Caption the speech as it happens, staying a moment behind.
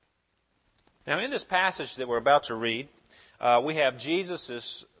Now, in this passage that we're about to read, we have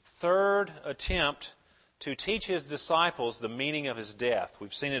Jesus' third attempt to teach his disciples the meaning of his death.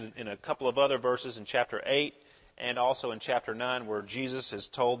 We've seen it in a couple of other verses in chapter 8 and also in chapter 9 where Jesus has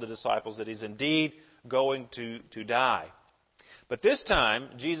told the disciples that he's indeed going to die. But this time,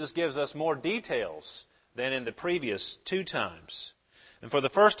 Jesus gives us more details than in the previous two times. And for the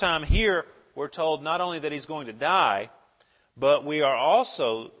first time here, we're told not only that he's going to die, but we are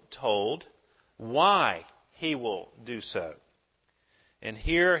also told why he will do so. And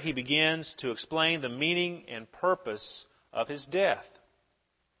here he begins to explain the meaning and purpose of his death.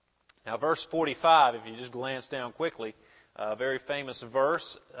 Now, verse 45, if you just glance down quickly, a very famous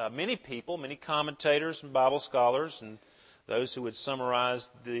verse. Many people, many commentators and Bible scholars and those who would summarize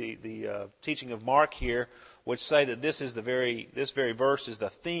the teaching of Mark here would say that this very verse is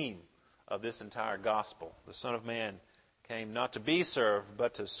the theme of this entire gospel. The Son of Man came not to be served,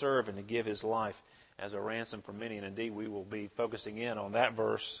 but to serve and to give his life as a ransom for many. And indeed, we will be focusing in on that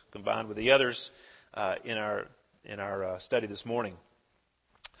verse combined with the others in our study this morning.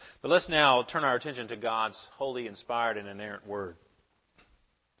 But let's now turn our attention to God's holy, inspired, and inerrant Word.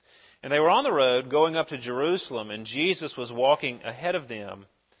 And they were on the road going up to Jerusalem, and Jesus was walking ahead of them.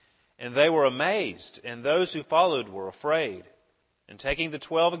 And they were amazed, and those who followed were afraid. And taking the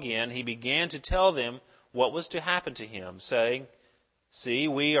 12 again, he began to tell them what was to happen to him, saying, "See,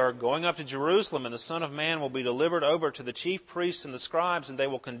 we are going up to Jerusalem, and the Son of Man will be delivered over to the chief priests and the scribes, and they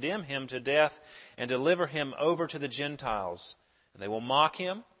will condemn him to death and deliver him over to the Gentiles. And they will mock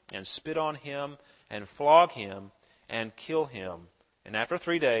him and spit on him and flog him and kill him. And after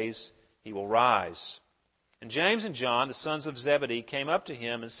 3 days he will rise." And James and John, the sons of Zebedee, came up to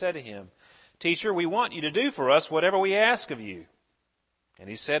him and said to him, "Teacher, we want you to do for us whatever we ask of you." And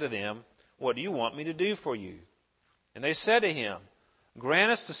he said to them, "What do you want me to do for you?" And they said to him,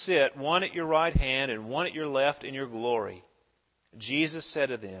 "Grant us to sit, one at your right hand and one at your left in your glory." Jesus said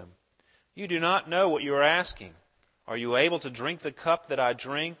to them, "You do not know what you are asking. Are you able to drink the cup that I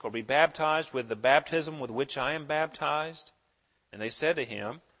drink, or be baptized with the baptism with which I am baptized?" And they said to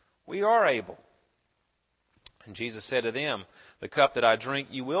him, "We are able." And Jesus said to them, "The cup that I drink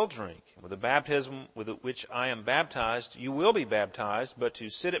you will drink, and with the baptism with which I am baptized you will be baptized, but to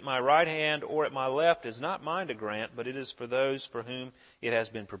sit at my right hand or at my left is not mine to grant, but it is for those for whom it has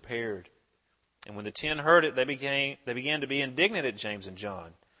been prepared." And when the 10 heard it, they began to be indignant at James and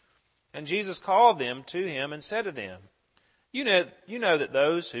John. And Jesus called them to him and said to them, You know that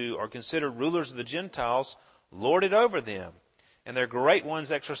those who are considered rulers of the Gentiles lord it over them, and their great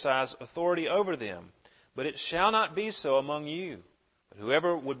ones exercise authority over them. But it shall not be so among you. But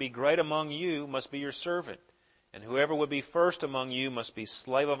whoever would be great among you must be your servant, and whoever would be first among you must be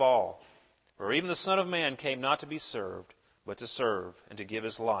slave of all. For even the Son of Man came not to be served, but to serve, and to give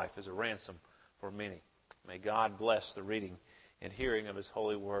his life as a ransom for many. May God bless the reading and hearing of his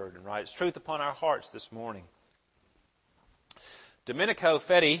holy word, and write its truth upon our hearts this morning. Domenico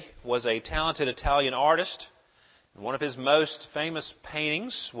Feti was a talented Italian artist. One of his most famous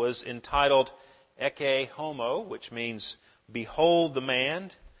paintings was entitled Ecce Homo, which means "Behold the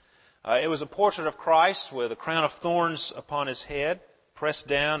Man." It was a portrait of Christ with a crown of thorns upon his head, pressed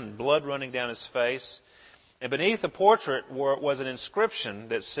down and blood running down his face. And beneath the portrait was an inscription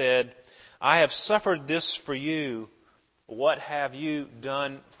that said, "I have suffered this for you. What have you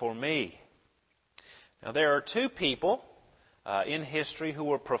done for me?" Now, there are two people in history who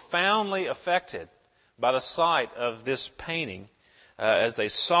were profoundly affected by the sight of this painting as they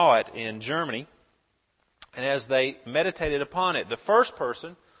saw it in Germany and as they meditated upon it. The first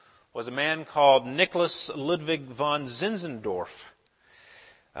person was a man called Nicholas Ludwig von Zinzendorf.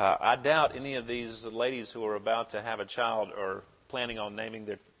 I doubt any of these ladies who are about to have a child are planning on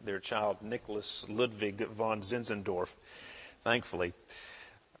naming their child Nicholas Ludwig von Zinzendorf, thankfully.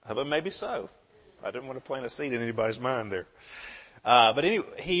 But maybe so. I didn't want to plant a seed in anybody's mind there. But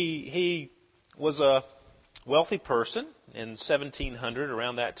anyway, he was a wealthy person in 1700,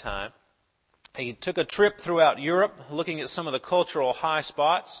 around that time. He took a trip throughout Europe looking at some of the cultural high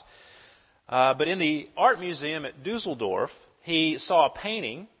spots. But in the art museum at Dusseldorf, he saw a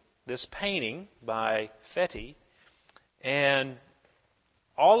painting, this painting by Feti, and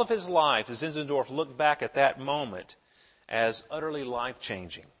all of his life, Zinzendorf looked back at that moment as utterly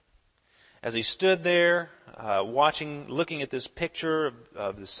life-changing. As he stood there, looking at this picture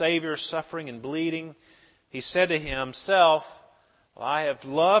of the Savior suffering and bleeding, he said to himself, "Well, I have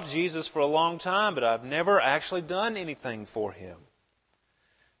loved Jesus for a long time, but I've never actually done anything for him.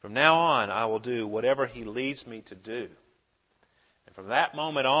 From now on, I will do whatever he leads me to do." And from that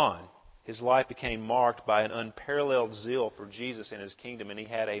moment on, his life became marked by an unparalleled zeal for Jesus and His kingdom, and he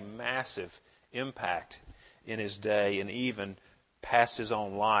had a massive impact in his day and even past his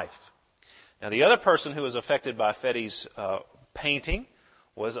own life. Now, the other person who was affected by Fetti's painting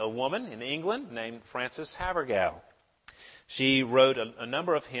was a woman in England named Frances Havergal. She wrote a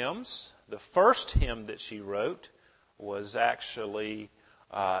number of hymns. The first hymn that she wrote was actually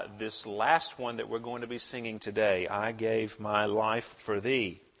this last one that we're going to be singing today, I Gave My Life for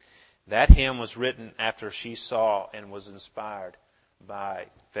Thee. That hymn was written after she saw and was inspired by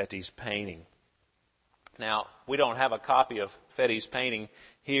Fetti's painting. Now, we don't have a copy of Fetti's painting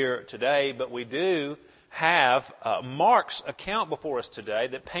here today, but we do have Mark's account before us today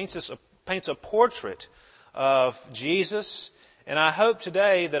that paints a portrait of Jesus. And I hope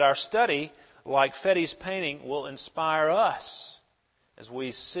today that our study, like Fetti's painting, will inspire us as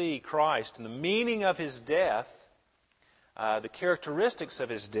we see Christ and the meaning of His death, the characteristics of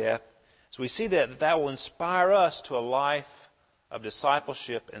His death. As we see that will inspire us to a life of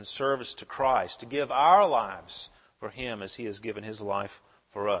discipleship and service to Christ, to give our lives for Him as He has given His life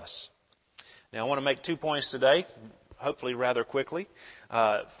for us. Now, I want to make 2 points today, hopefully rather quickly.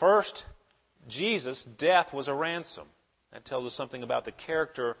 First, Jesus' death was a ransom. That tells us something about the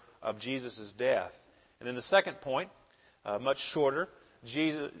character of Jesus' death. And then the second point, much shorter,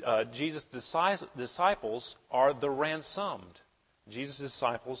 Jesus' disciples are the ransomed. Jesus'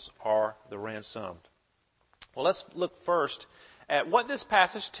 disciples are the ransomed. Well, let's look first at what this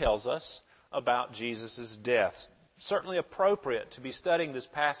passage tells us about Jesus' death. Certainly appropriate to be studying this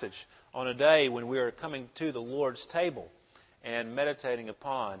passage on a day when we are coming to the Lord's table and meditating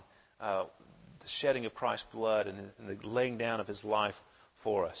upon the shedding of Christ's blood and the laying down of His life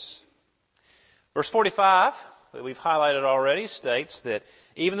for us. Verse 45, that we've highlighted already, states that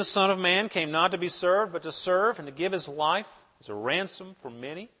even the Son of Man came not to be served, but to serve and to give His life as a ransom for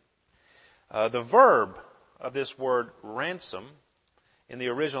many. The verb of this word ransom in the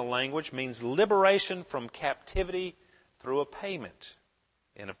original language means liberation from captivity through a payment.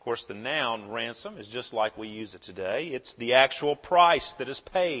 And of course the noun ransom is just like we use it today. It's the actual price that is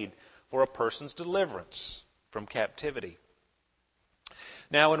paid for a person's deliverance from captivity.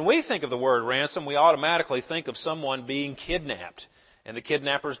 Now, when we think of the word ransom, we automatically think of someone being kidnapped. And the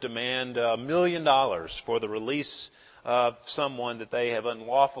kidnappers demand $1 million for the release of someone that they have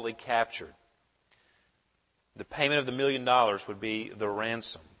unlawfully captured. The payment of the $1 million would be the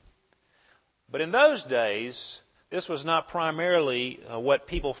ransom. But in those days, this was not primarily what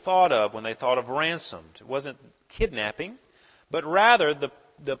people thought of when they thought of ransomed. It wasn't kidnapping, but rather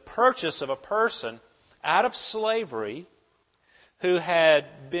the purchase of a person out of slavery who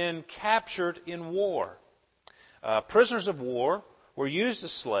had been captured in war. Prisoners of war were used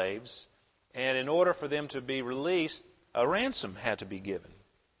as slaves, and in order for them to be released, a ransom had to be given.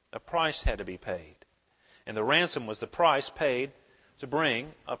 A price had to be paid. And the ransom was the price paid to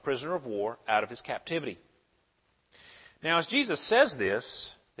bring a prisoner of war out of his captivity. Now, as Jesus says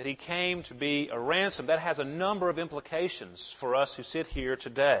this, that He came to be a ransom, that has a number of implications for us who sit here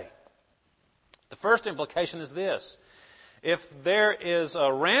today. The first implication is this. If there is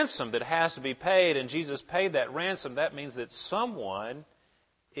a ransom that has to be paid and Jesus paid that ransom, that means that someone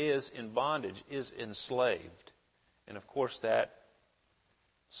is in bondage, is enslaved. And of course that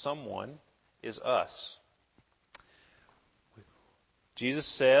someone is us. Jesus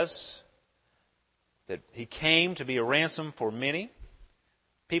says that He came to be a ransom for many.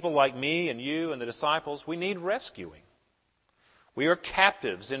 People like me and you and the disciples, we need rescuing. We are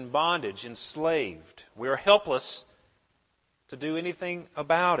captives in bondage, enslaved. We are helpless to do anything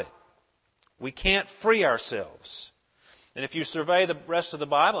about it. We can't free ourselves. And if you survey the rest of the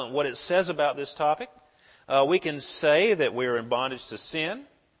Bible and what it says about this topic, we can say that we are in bondage to sin,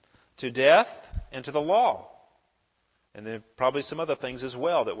 to death, and to the law. And there are probably some other things as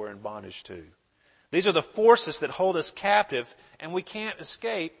well that we're in bondage to. These are the forces that hold us captive, and we can't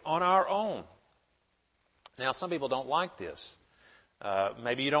escape on our own. Now, some people don't like this.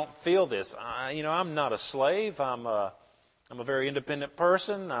 Maybe you don't feel this. I'm not a slave. I'm a very independent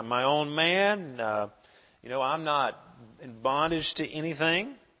person. I'm my own man. I'm not in bondage to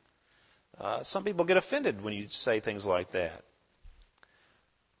anything. Some people get offended when you say things like that.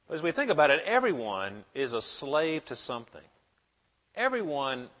 But as we think about it, everyone is a slave to something.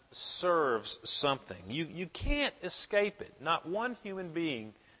 Everyone serves something. You can't escape it. Not one human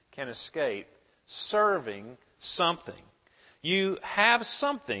being can escape serving something. You have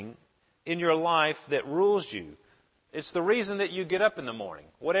something in your life that rules you. It's the reason that you get up in the morning,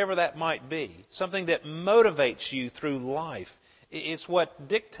 whatever that might be. Something that motivates you through life. It's what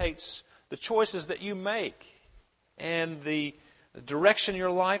dictates the choices that you make and the the direction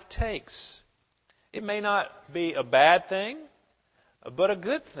your life takes. It may not be a bad thing, but a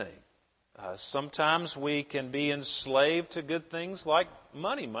good thing. Sometimes we can be enslaved to good things like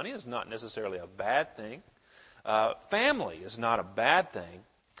money. Money is not necessarily a bad thing. Family is not a bad thing.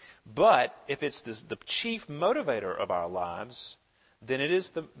 But if it's the chief motivator of our lives, then it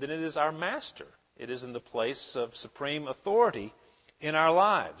is our master. It is in the place of supreme authority in our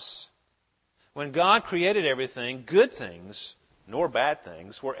lives. When God created everything, good things, nor bad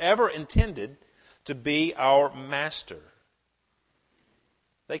things, were ever intended to be our master.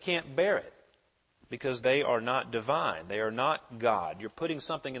 They can't bear it because they are not divine. They are not God. You're putting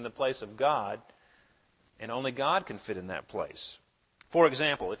something in the place of God, and only God can fit in that place. For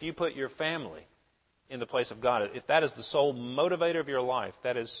example, if you put your family in the place of God, if that is the sole motivator of your life,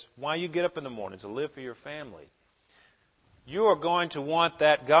 that is why you get up in the morning, to live for your family, you are going to want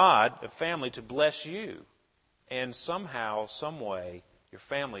that God, the family, to bless you. And somehow, some way, your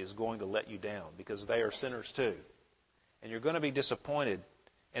family is going to let you down because they are sinners too. And you're going to be disappointed.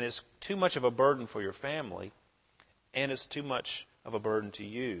 And it's too much of a burden for your family. And it's too much of a burden to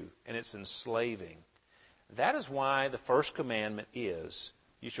you. And it's enslaving. That is why the first commandment is,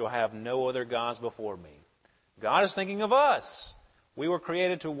 you shall have no other gods before me. God is thinking of us. We were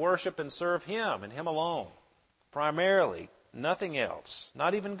created to worship and serve Him and Him alone. Primarily, nothing else.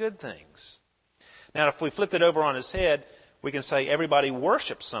 Not even good things. Now, if we flipped it over on its head, we can say everybody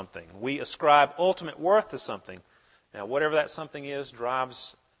worships something. We ascribe ultimate worth to something. Now, whatever that something is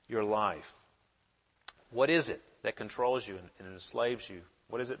drives your life. What is it that controls you and enslaves you?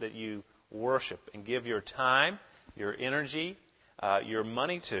 What is it that you worship and give your time, your energy, your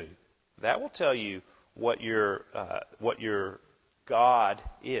money to? That will tell you what your God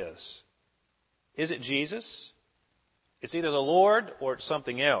is. Is it Jesus? It's either the Lord or it's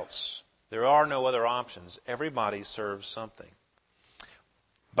something else. There are no other options. Everybody serves something.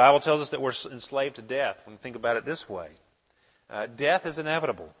 The Bible tells us that we're enslaved to death. When we think about it this way, death is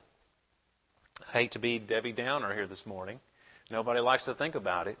inevitable. I hate to be Debbie Downer here this morning. Nobody likes to think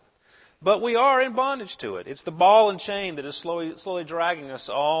about it. But we are in bondage to it. It's the ball and chain that is slowly dragging us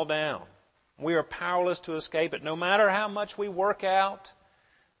all down. We are powerless to escape it. No matter how much we work out,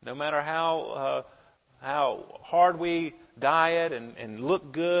 no matter how hard we diet and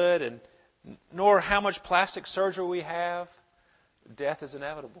look good, and nor how much plastic surgery we have, death is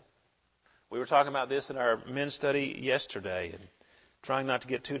inevitable. We were talking about this in our men's study yesterday, and trying not to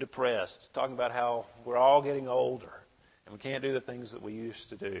get too depressed, talking about how we're all getting older, and we can't do the things that we used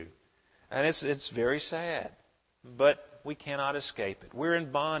to do. And it's very sad, but we cannot escape it. We're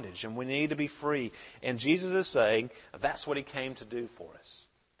in bondage, and we need to be free. And Jesus is saying that's what He came to do for us,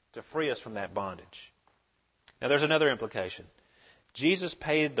 to free us from that bondage. Now, there's another implication. Jesus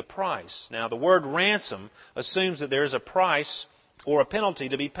paid the price. Now, the word ransom assumes that there is a price or a penalty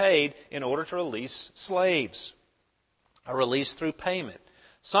to be paid in order to release slaves. A release through payment.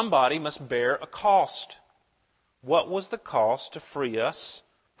 Somebody must bear a cost. What was the cost to free us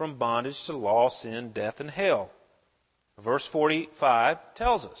from bondage to law, sin, death, and hell? Verse 45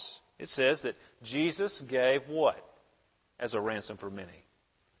 tells us. It says that Jesus gave what as a ransom for many?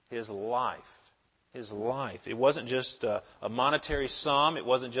 His life. His life. It wasn't just a monetary sum. It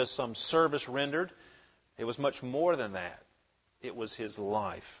wasn't just some service rendered. It was much more than that. It was His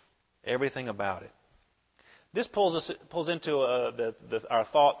life. Everything about it. This pulls into our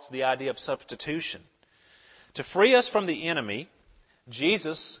thoughts the idea of substitution. To free us from the enemy,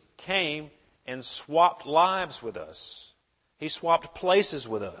 Jesus came and swapped lives with us. He swapped places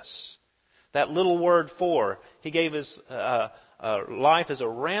with us. That little word "for," He gave His life as a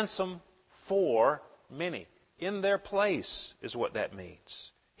ransom for many. In their place is what that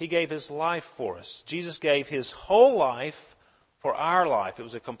means. He gave His life for us. Jesus gave His whole life for our life. It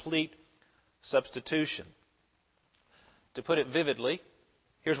was a complete substitution. To put it vividly,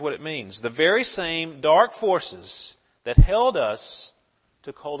 here's what it means. The very same dark forces that held us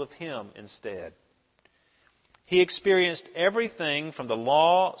took hold of Him instead. He experienced everything from the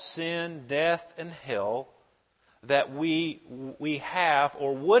law, sin, death, and hell that we have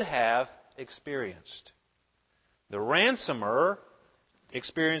or would have experienced. The ransomer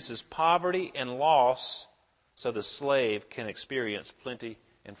experiences poverty and loss so the slave can experience plenty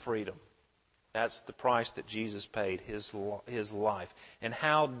and freedom. That's the price that Jesus paid, His life. And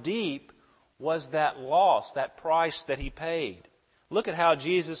how deep was that loss, that price that He paid? Look at how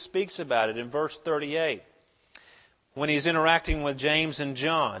Jesus speaks about it in verse 38. When He's interacting with James and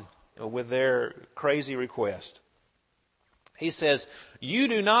John with their crazy request. He says, "You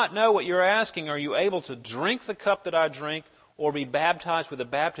do not know what you're asking. Are you able to drink the cup that I drink or be baptized with the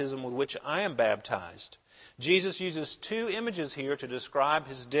baptism with which I am baptized?" Jesus uses two images here to describe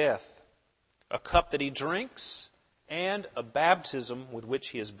His death: a cup that He drinks and a baptism with which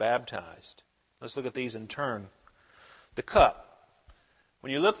He is baptized. Let's look at these in turn. The cup.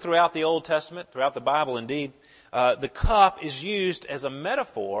 When you look throughout the Old Testament, throughout the Bible indeed, the cup is used as a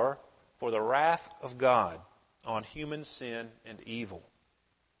metaphor for the wrath of God on human sin and evil.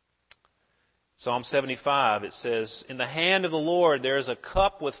 Psalm 75, it says, "In the hand of the Lord there is a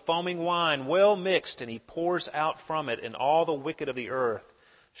cup with foaming wine, well mixed, and He pours out from it, and all the wicked of the earth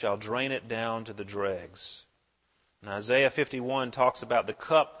shall drain it down to the dregs." And Isaiah 51 talks about the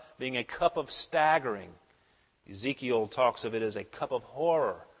cup being a cup of staggering. Ezekiel talks of it as a cup of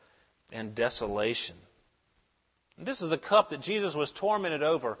horror and desolation. And this is the cup that Jesus was tormented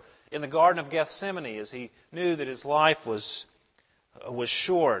over in the Garden of Gethsemane as He knew that His life was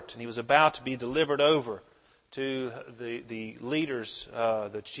short and He was about to be delivered over to the leaders,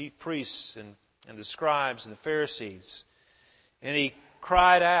 the chief priests and the scribes and the Pharisees. And He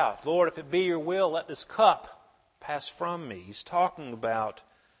cried out, "Lord, if it be Your will, let this cup pass from me." He's talking about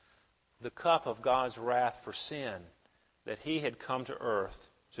the cup of God's wrath for sin that He had come to earth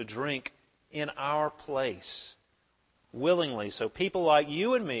to drink in our place willingly, so people like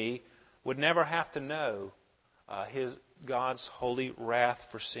you and me would never have to know God's holy wrath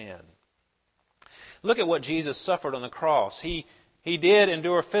for sin. Look at what Jesus suffered on the cross. He did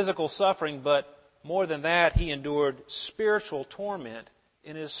endure physical suffering, but more than that, He endured spiritual torment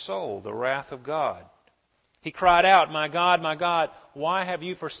in His soul, the wrath of God. He cried out, my God, why have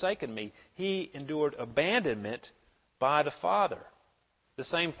You forsaken me?" He endured abandonment by the Father. The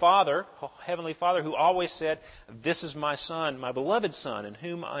same Father, Heavenly Father, who always said, "This is my Son, my beloved Son, in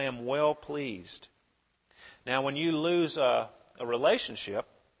whom I am well pleased." Now, when you lose a relationship,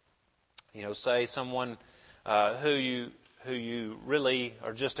 say someone who you really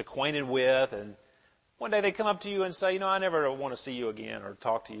are just acquainted with, and one day they come up to you and say, "I never want to see you again or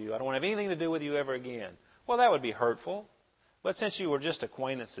talk to you. I don't want to have anything to do with you ever again." Well, that would be hurtful. But since you were just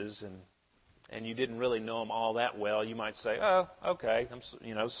acquaintances and you didn't really know them all that well, you might say, "Oh, okay,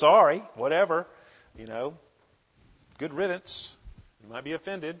 I'm sorry, whatever, good riddance." You might be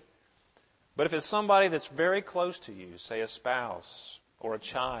offended. But if it's somebody that's very close to you, say a spouse or a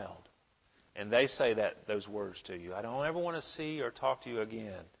child, and they say those words to you, "I don't ever want to see or talk to you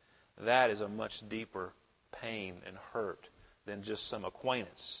again," that is a much deeper pain and hurt than just some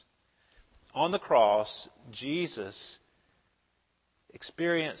acquaintance. On the cross, Jesus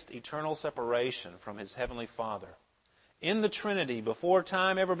experienced eternal separation from His Heavenly Father. In the Trinity, before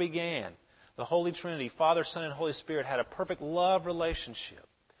time ever began, the Holy Trinity, Father, Son, and Holy Spirit, had a perfect love relationship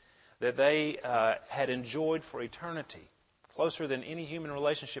that they had enjoyed for eternity, closer than any human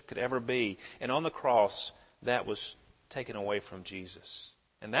relationship could ever be. And on the cross, that was taken away from Jesus.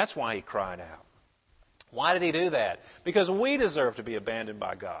 And that's why He cried out. Why did He do that? Because we deserve to be abandoned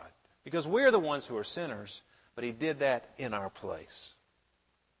by God. Because we're the ones who are sinners, but He did that in our place.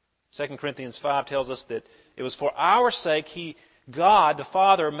 2 Corinthians 5 tells us that it was for our sake God, the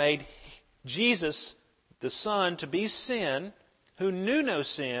Father, made Jesus, the Son, to be sin, who knew no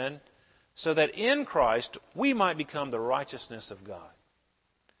sin, so that in Christ we might become the righteousness of God.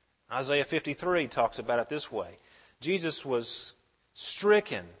 Isaiah 53 talks about it this way. Jesus was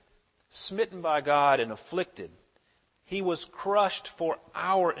stricken, smitten by God, and afflicted. He was crushed for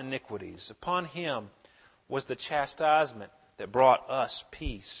our iniquities. Upon Him was the chastisement that brought us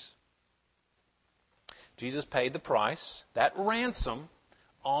peace. Jesus paid the price, that ransom,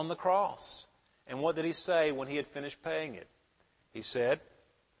 on the cross. And what did He say when He had finished paying it? He said,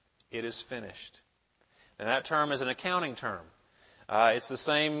 "It is finished." And that term is an accounting term. It's the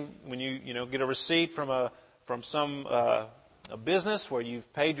same when you get a receipt from some a business where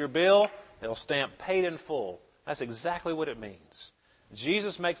you've paid your bill. They'll stamp "paid in full." That's exactly what it means.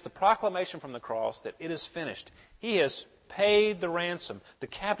 Jesus makes the proclamation from the cross that it is finished. He has paid the ransom. The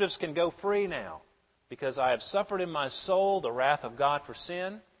captives can go free now because I have suffered in my soul the wrath of God for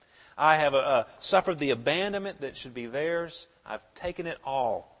sin. I have suffered the abandonment that should be theirs. I've taken it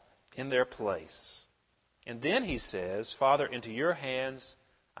all in their place. And then He says, "Father, into Your hands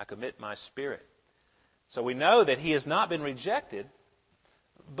I commit my spirit." So we know that He has not been rejected,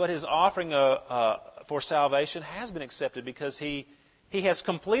 but His offering for salvation has been accepted because He has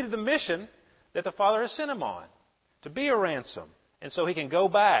completed the mission that the Father has sent Him on, to be a ransom. And so He can go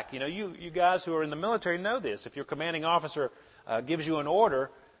back. You guys who are in the military know this. If your commanding officer gives you an order,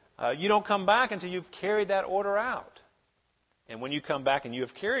 you don't come back until you've carried that order out. And when you come back and you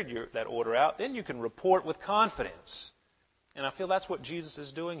have carried that order out, then you can report with confidence. And I feel that's what Jesus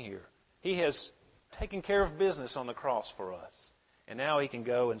is doing here. He has taken care of business on the cross for us. And now He can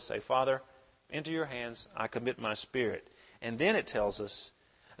go and say, "Father, Into your hands I commit my spirit. And then it tells us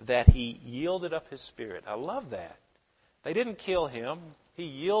that He yielded up His Spirit. I love that. They didn't kill Him. He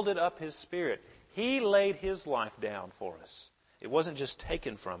yielded up His Spirit. He laid His life down for us. It wasn't just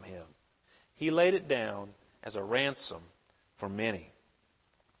taken from Him. He laid it down as a ransom for many.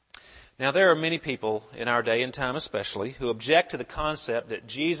 Now, there are many people in our day and time especially who object to the concept that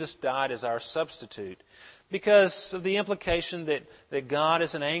Jesus died as our substitute because of the implication that God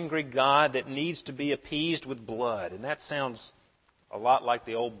is an angry God that needs to be appeased with blood. And that sounds a lot like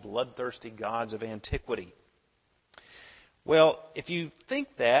the old bloodthirsty gods of antiquity. Well, if you think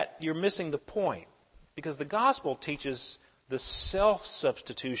that, you're missing the point, because the gospel teaches the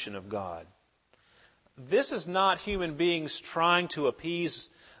self-substitution of God. This is not human beings trying to appease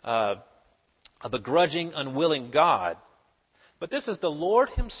a begrudging, unwilling God, but this is the Lord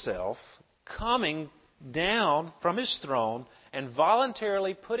Himself coming down from His throne and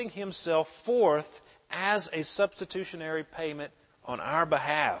voluntarily putting Himself forth as a substitutionary payment on our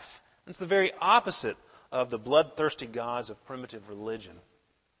behalf. It's the very opposite of the bloodthirsty gods of primitive religion.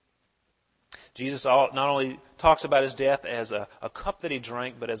 Jesus not only talks about His death as a cup that He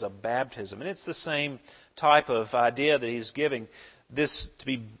drank, but as a baptism. And it's the same type of idea that He's giving. This, to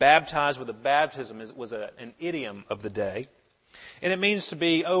be baptized with a baptism, was an idiom of the day. And it means to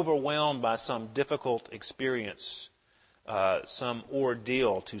be overwhelmed by some difficult experience, some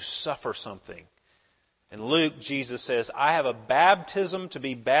ordeal, to suffer something. In Luke, Jesus says, I have a baptism to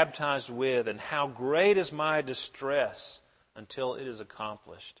be baptized with, and how great is my distress until it is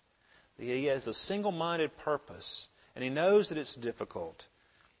accomplished. He has a single-minded purpose, and He knows that it's difficult,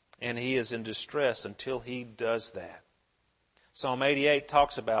 and He is in distress until He does that. Psalm 88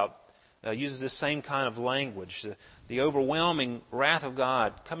 talks about, uses this same kind of language, the overwhelming wrath of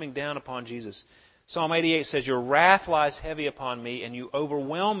God coming down upon Jesus. Psalm 88 says, Your wrath lies heavy upon me, and you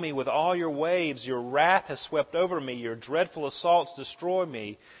overwhelm me with all your waves. Your wrath has swept over me. Your dreadful assaults destroy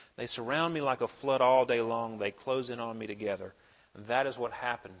me. They surround me like a flood all day long. They close in on me together. And that is what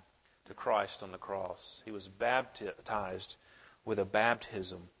happened to Christ on the cross. He was baptized with a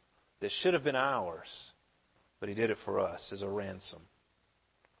baptism that should have been ours, but He did it for us as a ransom.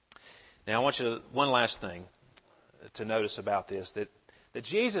 Now I want you to, one last thing to notice about this, that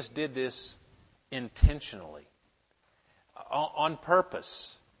Jesus did this intentionally, on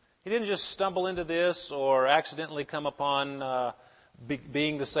purpose. He didn't just stumble into this or accidentally come upon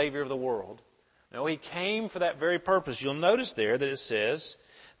being the Savior of the world. No, He came for that very purpose. You'll notice there that it says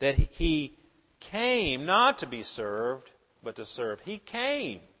that He came not to be served, but to serve. He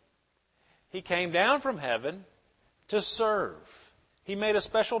came. He came down from heaven to serve. He made a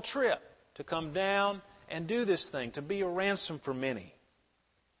special trip to come down and do this thing, to be a ransom for many.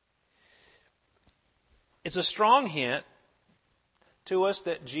 It's a strong hint to us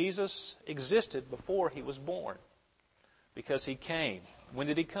that Jesus existed before He was born, because He came. When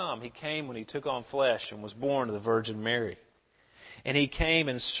did He come? He came when He took on flesh and was born of the Virgin Mary. And He came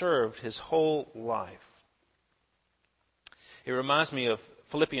and served His whole life. It reminds me of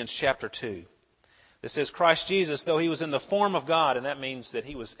Philippians chapter 2. It says, Christ Jesus, though He was in the form of God, and that means that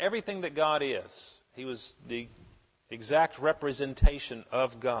He was everything that God is. He was the exact representation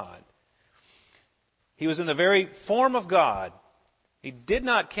of God. He was in the very form of God. He did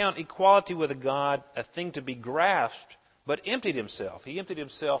not count equality with God a thing to be grasped, but emptied Himself. He emptied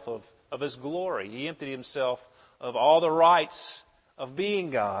Himself of His glory. He emptied Himself of all the rights of being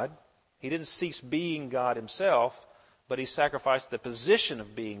God. He didn't cease being God Himself, but He sacrificed the position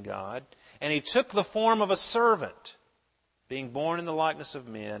of being God. And He took the form of a servant, being born in the likeness of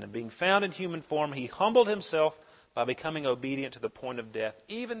men, and being found in human form, He humbled Himself by becoming obedient to the point of death,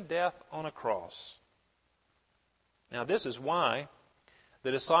 even death on a cross. Now this is why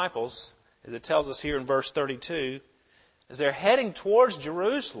the disciples, as it tells us here in verse 32, as they're heading towards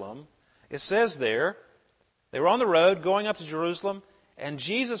Jerusalem, it says there, they were on the road going up to Jerusalem, and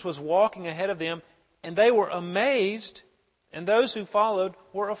Jesus was walking ahead of them, and they were amazed, and those who followed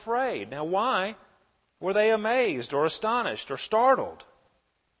were afraid. Now why were they amazed or astonished or startled?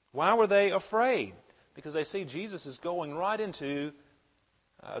 Why were they afraid? Because they see Jesus is going right into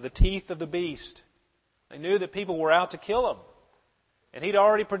the teeth of the beast. They knew that people were out to kill Him, and He'd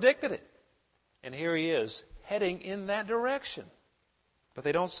already predicted it. And here He is, heading in that direction. But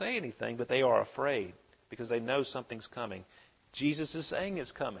they don't say anything, but they are afraid, because they know something's coming. Jesus is saying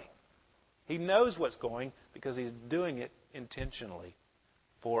it's coming. He knows what's going, because He's doing it intentionally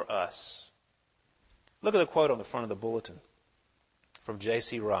for us. Look at the quote on the front of the bulletin from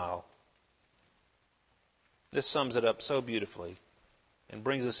J.C. Ryle. This sums it up so beautifully and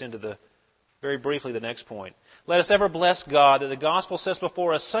brings us into the Very briefly, the next point. Let us ever bless God that the gospel sets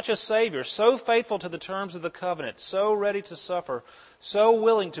before us such a Savior, so faithful to the terms of the covenant, so ready to suffer, so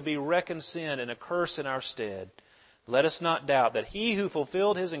willing to be reckoned sin and a curse in our stead. Let us not doubt that He who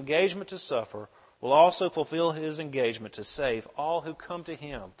fulfilled His engagement to suffer will also fulfill His engagement to save all who come to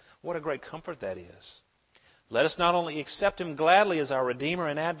Him. What a great comfort that is. Let us not only accept Him gladly as our Redeemer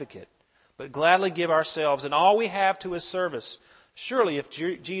and Advocate, but gladly give ourselves and all we have to His service. Surely if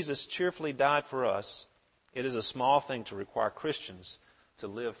Jesus cheerfully died for us, it is a small thing to require Christians to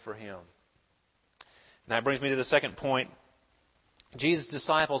live for Him. And that brings me to the second point. Jesus'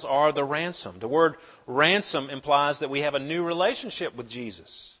 disciples are the ransom. The word ransom implies that we have a new relationship with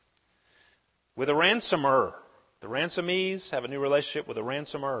Jesus, with a ransomer. The ransomees have a new relationship with a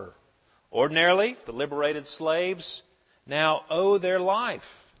ransomer. Ordinarily, the liberated slaves now owe their life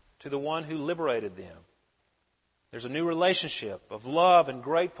to the one who liberated them. There's a new relationship of love and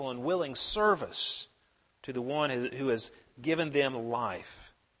grateful and willing service to the one who has given them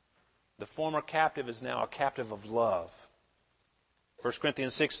life. The former captive is now a captive of love. 1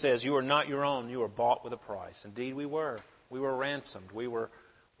 Corinthians 6 says, "You are not your own, you are bought with a price." Indeed, we were. We were ransomed. We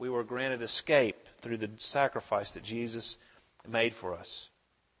were granted escape through the sacrifice that Jesus made for us.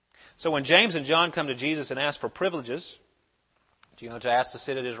 So when James and John come to Jesus and ask for privileges, to ask to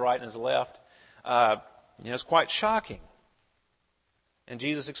sit at His right and His left, it's quite shocking. And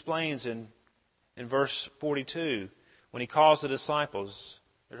Jesus explains in verse 42, when He calls the disciples,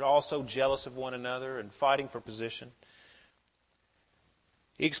 they're also jealous of one another and fighting for position.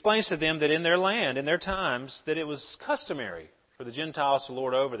 He explains to them that in their land, in their times, that it was customary for the Gentiles to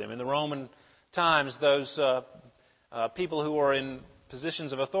lord over them. In the Roman times, those people who were in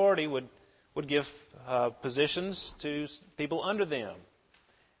positions of authority would give positions to people under them.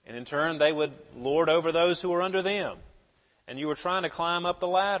 And in turn, they would lord over those who were under them. And you were trying to climb up the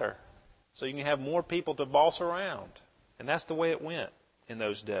ladder so you can have more people to boss around. And that's the way it went in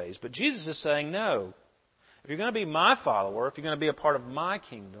those days. But Jesus is saying, no. If you're going to be my follower, if you're going to be a part of my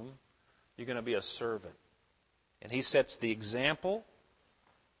kingdom, you're going to be a servant. And He sets the example.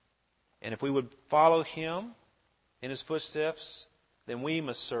 And if we would follow Him in His footsteps, then we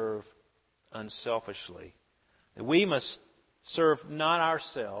must serve unselfishly. And we must serve not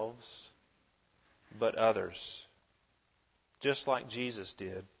ourselves, but others. Just like Jesus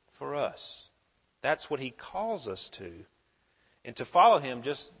did for us. That's what He calls us to. And to follow Him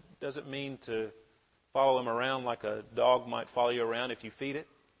just doesn't mean to follow Him around like a dog might follow you around if you feed it,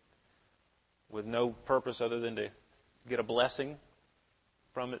 with no purpose other than to get a blessing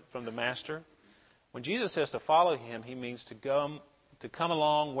from the Master. When Jesus says to follow Him, He means to come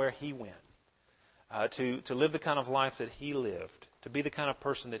along where He went. To live the kind of life that He lived, to be the kind of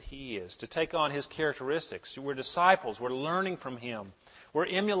person that He is, to take on His characteristics. We're disciples. We're learning from Him. We're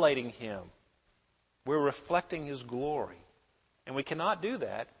emulating Him. We're reflecting His glory. And we cannot do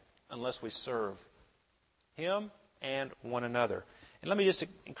that unless we serve Him and one another. And let me just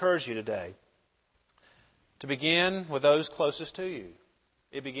encourage you today to begin with those closest to you.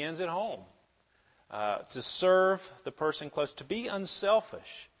 It begins at home. To serve the person close, to be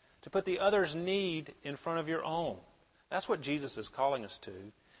unselfish, to put the other's need in front of your own. That's what Jesus is calling us to.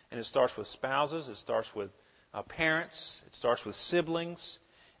 And it starts with spouses, it starts with parents, it starts with siblings,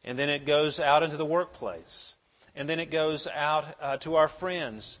 and then it goes out into the workplace. And then it goes out to our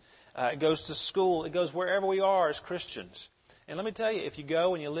friends. It goes to school. It goes wherever we are as Christians. And let me tell you, if you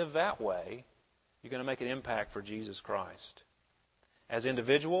go and you live that way, you're going to make an impact for Jesus Christ. As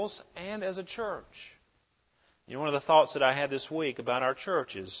individuals and as a church. One of the thoughts that I had this week about our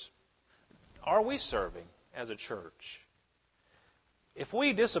church is, are we serving as a church? If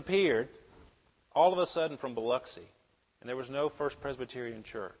we disappeared all of a sudden from Biloxi and there was no First Presbyterian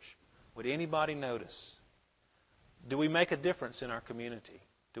Church, would anybody notice? Do we make a difference in our community?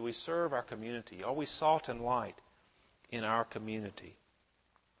 Do we serve our community? Are we salt and light in our community?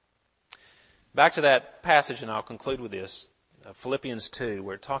 Back to that passage, and I'll conclude with this, Philippians 2,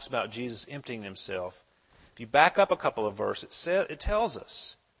 where it talks about Jesus emptying Himself. If you back up a couple of verses, it tells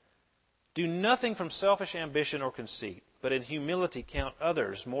us, "Do nothing from selfish ambition or conceit, but in humility count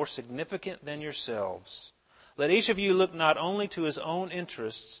others more significant than yourselves. Let each of you look not only to his own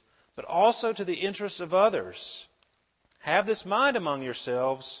interests, but also to the interests of others. Have this mind among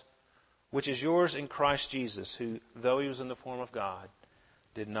yourselves, which is yours in Christ Jesus, who, though He was in the form of God,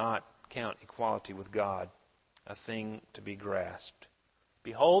 did not count equality with God a thing to be grasped.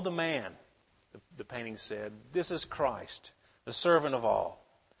 Behold the man," the painting said. "This is Christ, the servant of all.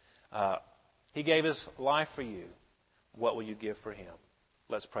 He gave His life for you. What will you give for Him?"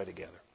 Let's pray together.